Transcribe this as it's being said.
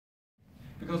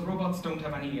Because robots don't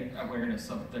have any awareness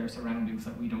of their surroundings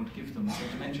that we don't give them, so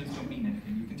dimensions don't mean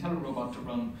anything. You can tell a robot to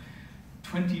run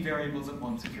 20 variables at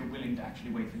once if you're willing to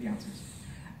actually wait for the answers.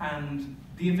 And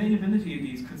the availability of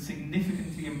these could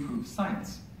significantly improve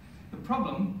science. The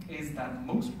problem is that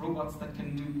most robots that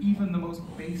can do even the most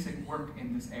basic work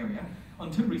in this area,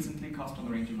 until recently, cost on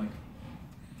the range of like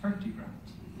 30 grand,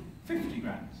 50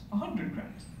 grand, 100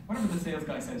 grand. Whatever the sales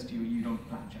guy says to you, you don't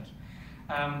blanch at.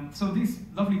 So these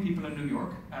lovely people in New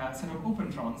York set up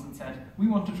Opentrons and said, we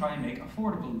want to try and make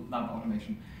affordable lab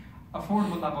automation.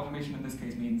 Affordable lab automation in this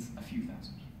case means a few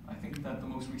thousand. I think that the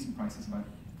most recent price is about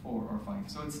 4 or 5,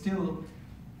 so it's still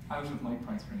out of my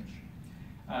price range.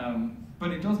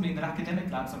 But it does mean that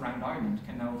academic labs around Ireland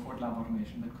can now afford lab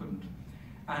automation that couldn't.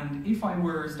 And if I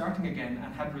were starting again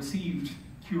and had received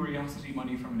curiosity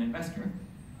money from an investor,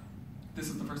 this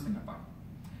is the first thing I'd buy.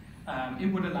 It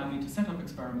would allow me to set up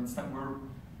experiments that were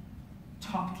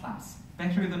top class,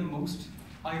 better than most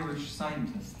Irish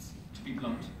scientists, to be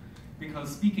blunt, because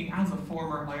speaking as a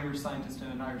former Irish scientist in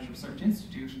an Irish research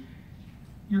institute,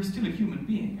 you're still a human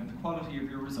being, and the quality of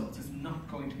your results is not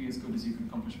going to be as good as you can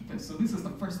accomplish with this. So this is the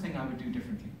first thing I would do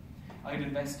differently. I'd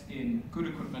invest in good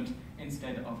equipment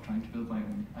instead of trying to build my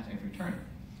own at every turn.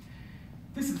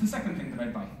 This is the second thing that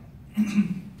I'd buy.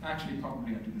 Actually,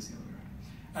 probably I'd do this the other way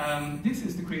around. This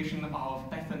is the creation of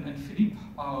Bethan and Philippe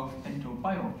of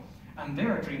DIYBIO. And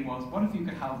their dream was, what if you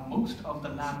could have most of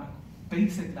the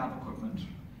basic lab equipment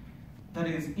that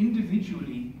is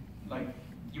individually, like,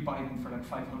 you buy them for like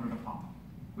 500 a pop,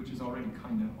 which is already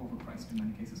kind of overpriced in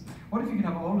many cases. What if you could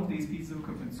have all of these pieces of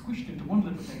equipment squished into one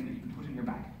little thing that you can put in your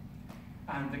bag?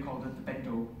 And they called it the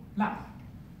Bento Lab.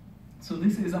 So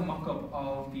this is a mock-up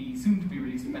of the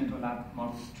soon-to-be-released Bento Lab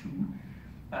Model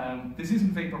 2. This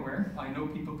isn't vaporware. I know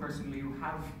people personally who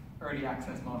have early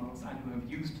access models and who have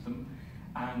used them,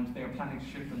 and they are planning to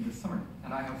ship them this summer.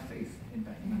 And I have faith in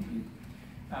Bethan and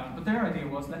Philippe. But their idea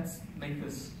was, let's make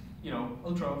this, you know,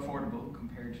 ultra affordable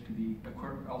compared to the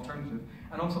alternative,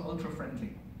 and also ultra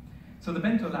friendly. So the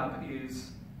Bento Lab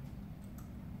is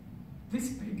this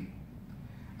big,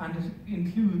 and it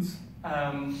includes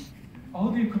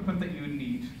all the equipment that you would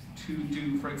need to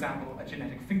do, for example, a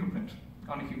genetic fingerprint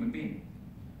on a human being,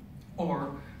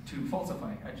 or to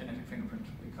falsify a genetic fingerprint,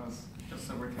 because just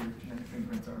so we're clear, genetic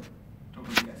fingerprints are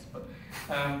totally yes. But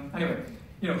anyway,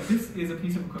 you know, this is a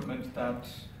piece of equipment that,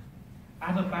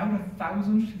 at about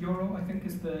 €1,000, I think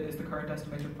is the current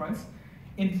estimated price,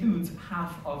 includes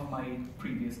half of my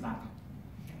previous lab,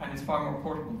 and is far more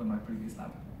portable than my previous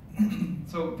lab.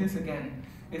 So this again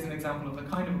is an example of the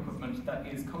kind of equipment that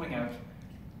is coming out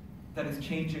that is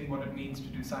changing what it means to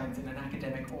do science in an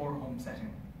academic or home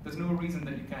setting. There's no reason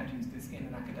that you can't use this in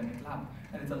an academic lab,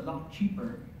 and it's a lot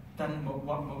cheaper than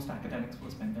what most academics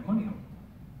will spend their money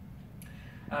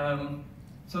on.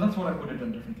 So that's what I would have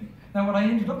done differently. Now, what I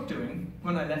ended up doing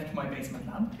when I left my basement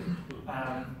lab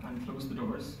and closed the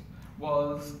doors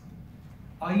was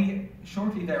I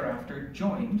shortly thereafter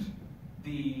joined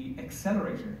the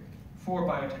accelerator for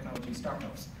biotechnology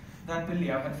startups that Bill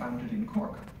Liao had founded in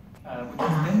Cork, which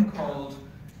was then called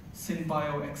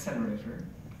SynBio Accelerator,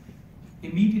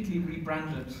 immediately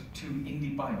rebranded to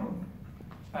IndieBio,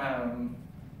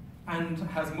 and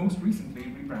has most recently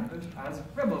rebranded as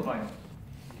RebelBio.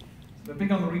 They're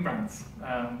big on the rebrands.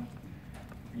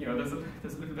 You know, there's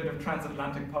a little bit of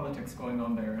transatlantic politics going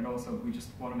on there, and also we just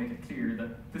want to make it clear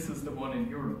that this is the one in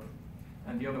Europe,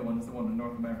 and the other one is the one in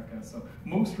North America. So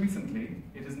most recently,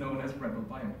 it is known as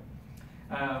RebelBio.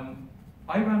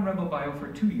 I ran RebelBio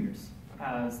for 2 years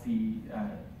as the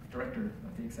director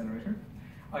of the accelerator.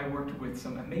 I worked with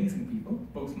some amazing people,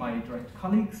 both my direct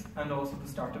colleagues and also the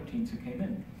startup teams who came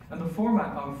in. And the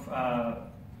format of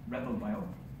RebelBio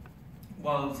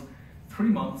was 3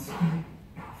 months,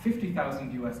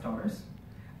 $50,000 US,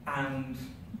 and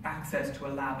access to a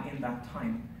lab in that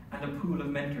time, and a pool of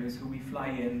mentors who we fly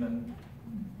in and,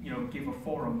 you know, give a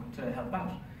forum to help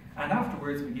out. And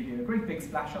afterwards, we give you a great big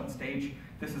splash on stage.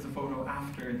 This is a photo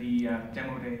after the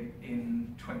demo day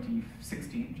in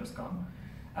 2016, just gone.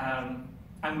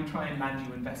 And we try and land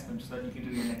you investment so that you can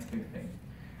do your next big thing.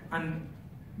 And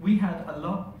we had a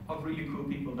lot of really cool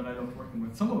people that I loved working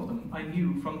with. Some of them I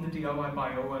knew from the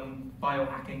DIYBIO and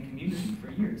biohacking community for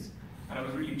years. And I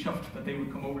was really chuffed that they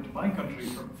would come over to my country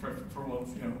for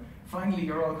once, you know. Finally,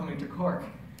 you're all coming to Cork.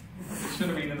 It should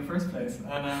have been in the first place.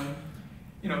 And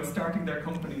you know, starting their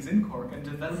companies in Cork and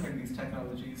developing these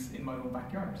technologies in my own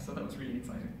backyard. So that was really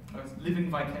exciting. I was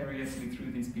living vicariously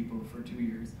through these people for 2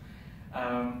 years.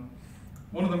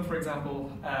 One of them, for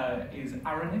example, is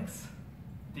Aronix.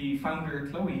 The founder,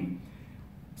 Chloe,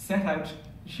 set out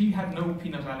she had no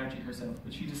peanut allergy herself,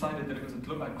 but she decided that it was a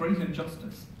great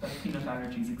injustice that peanut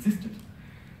allergies existed.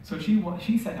 So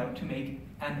she set out to make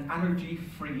an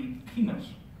allergy-free peanut,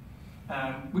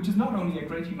 which is not only a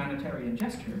great humanitarian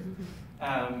gesture,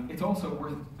 it's also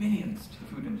worth billions to the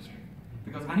food industry.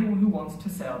 Because anyone who wants to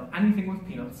sell anything with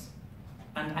peanuts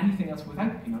and anything else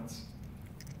without peanuts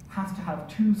has to have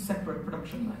two separate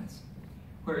production lines.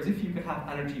 Whereas if you could have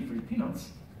allergy-free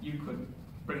peanuts, you could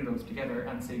bring those together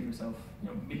and save yourself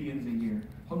millions a year,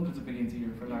 hundreds of millions a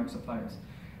year for large suppliers.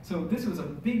 So this was a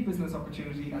big business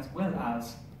opportunity as well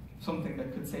as something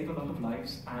that could save a lot of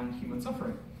lives and human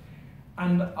suffering.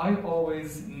 And I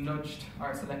always nudged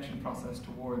our selection process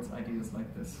towards ideas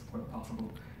like this where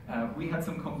possible. We had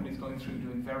some companies going through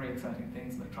doing very exciting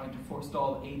things, like trying to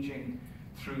forestall aging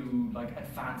through like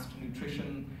advanced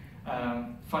nutrition,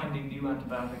 finding new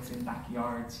antibiotics in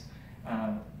backyards.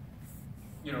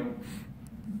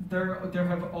 There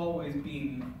have always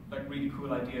been like really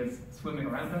cool ideas swimming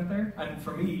around out there, and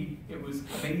for me it was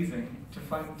amazing to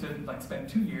spend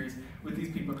 2 years with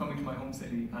these people coming to my home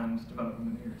city and developing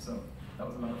them here. So that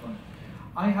was a lot of fun.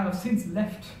 I have since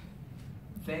left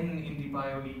then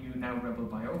DIYBIO EU, now Rebel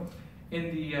Bio, in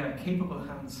the capable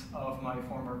hands of my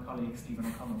former colleague Stephen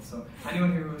O'Connell. So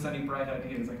anyone here who has any bright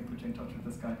ideas, I can put you in touch with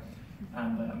this guy.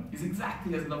 And he's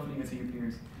exactly as lovely as he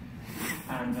appears.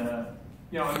 And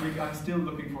I'm still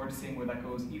looking forward to seeing where that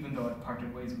goes, even though I've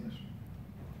parted ways with it.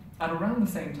 At around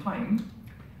the same time,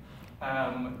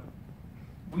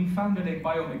 we founded a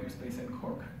biomakerspace in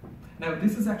Cork. Now,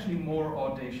 this is actually more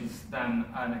audacious than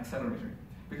an accelerator,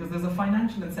 because there's a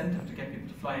financial incentive to get people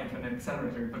to fly into an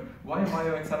accelerator, but why a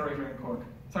bio accelerator in Cork?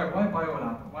 Sorry, why a bio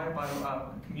lab? Why a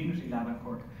bio community lab in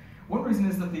Cork? One reason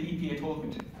is that the EPA told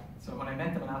me to. So when I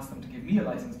met them and asked them to give me a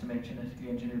license to make genetically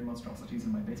engineered monstrosities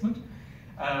in my basement,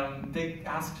 they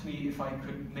asked me if I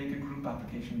could make a group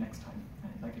application next time.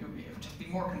 Like, it would just be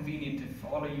more convenient if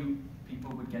all of you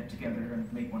people would get together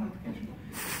and make one application.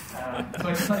 So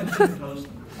I decided to indulge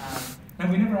them.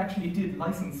 And we never actually did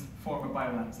license Forma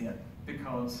Biolabs yet,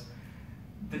 because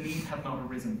the need had not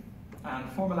arisen.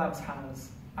 And Forma Labs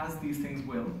has, as these things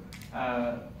will,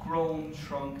 grown,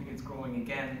 shrunk, it's growing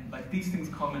again. Like, these things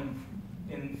come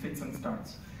in fits and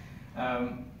starts.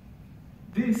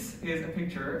 This is a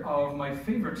picture of my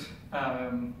favorite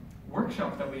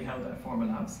workshop that we held at Forma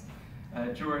Labs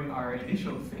during our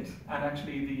initial fit. And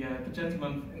actually the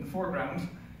gentleman in the foreground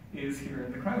is here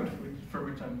in the crowd, for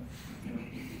which I'm,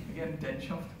 again, dead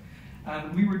chuffed.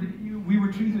 And we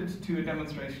were treated to a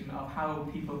demonstration of how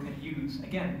people can use,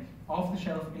 again,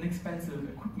 off-the-shelf, inexpensive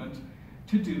equipment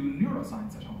to do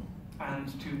neuroscience at home,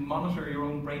 and to monitor your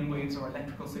own brainwaves or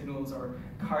electrical signals or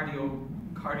cardiographic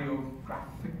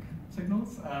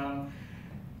signals,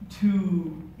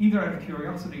 to either out of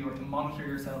curiosity or to monitor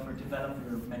yourself or develop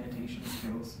your meditation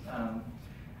skills.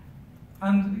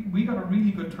 And we got a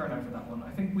really good turnout for that one. I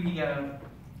think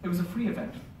it was a free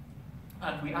event,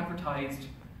 and we advertised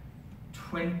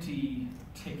 20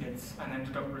 tickets and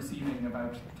ended up receiving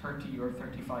about 30 or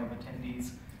 35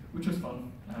 attendees, which was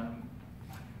fun.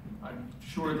 I'm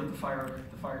sure that the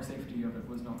fire safety of it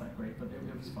was not that great, but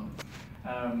it was fun.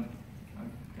 I'll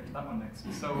get to that one next.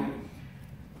 So,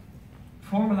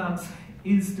 Forma Labs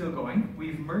is still going.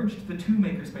 We've merged the two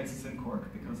makerspaces in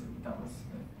Cork because that was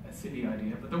a silly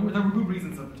idea, but there were good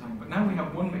reasons at the time. But now we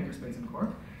have one makerspace in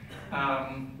Cork.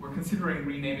 We're considering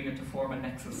renaming it to Forma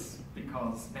Nexus,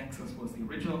 because Nexus was the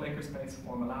original makerspace,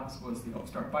 Forma Labs was the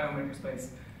upstart biomakerspace.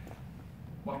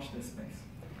 Watch this space.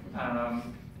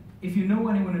 If you know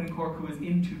anyone in Cork who is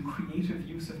into creative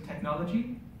use of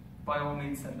technology, by all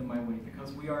means send them my way,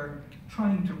 because we are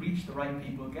trying to reach the right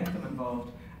people, get them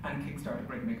involved, and kickstart a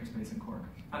great makerspace in Cork.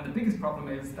 And the biggest problem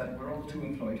is that we're all too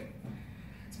employed.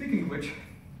 Speaking of which,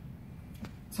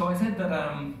 so I said that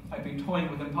I've been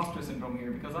toying with imposter syndrome here,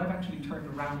 because I've actually turned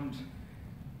around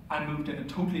and moved in a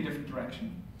totally different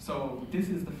direction. So this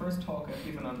is the first talk I've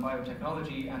given on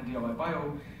biotechnology and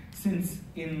DIYBIO since,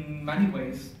 in many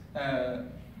ways,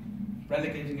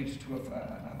 relegating it to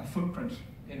a footprint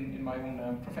in my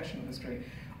own professional history.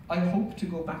 I hope to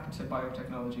go back to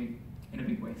biotechnology in a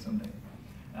big way someday.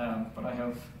 But I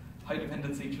have high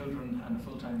dependency children and a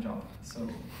full-time job. So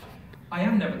I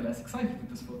am nevertheless excited with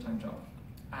this full-time job.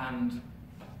 And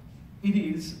it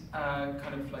is a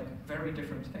kind of like very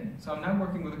different thing. So I'm now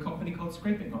working with a company called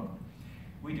Scraping Hub.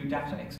 We do data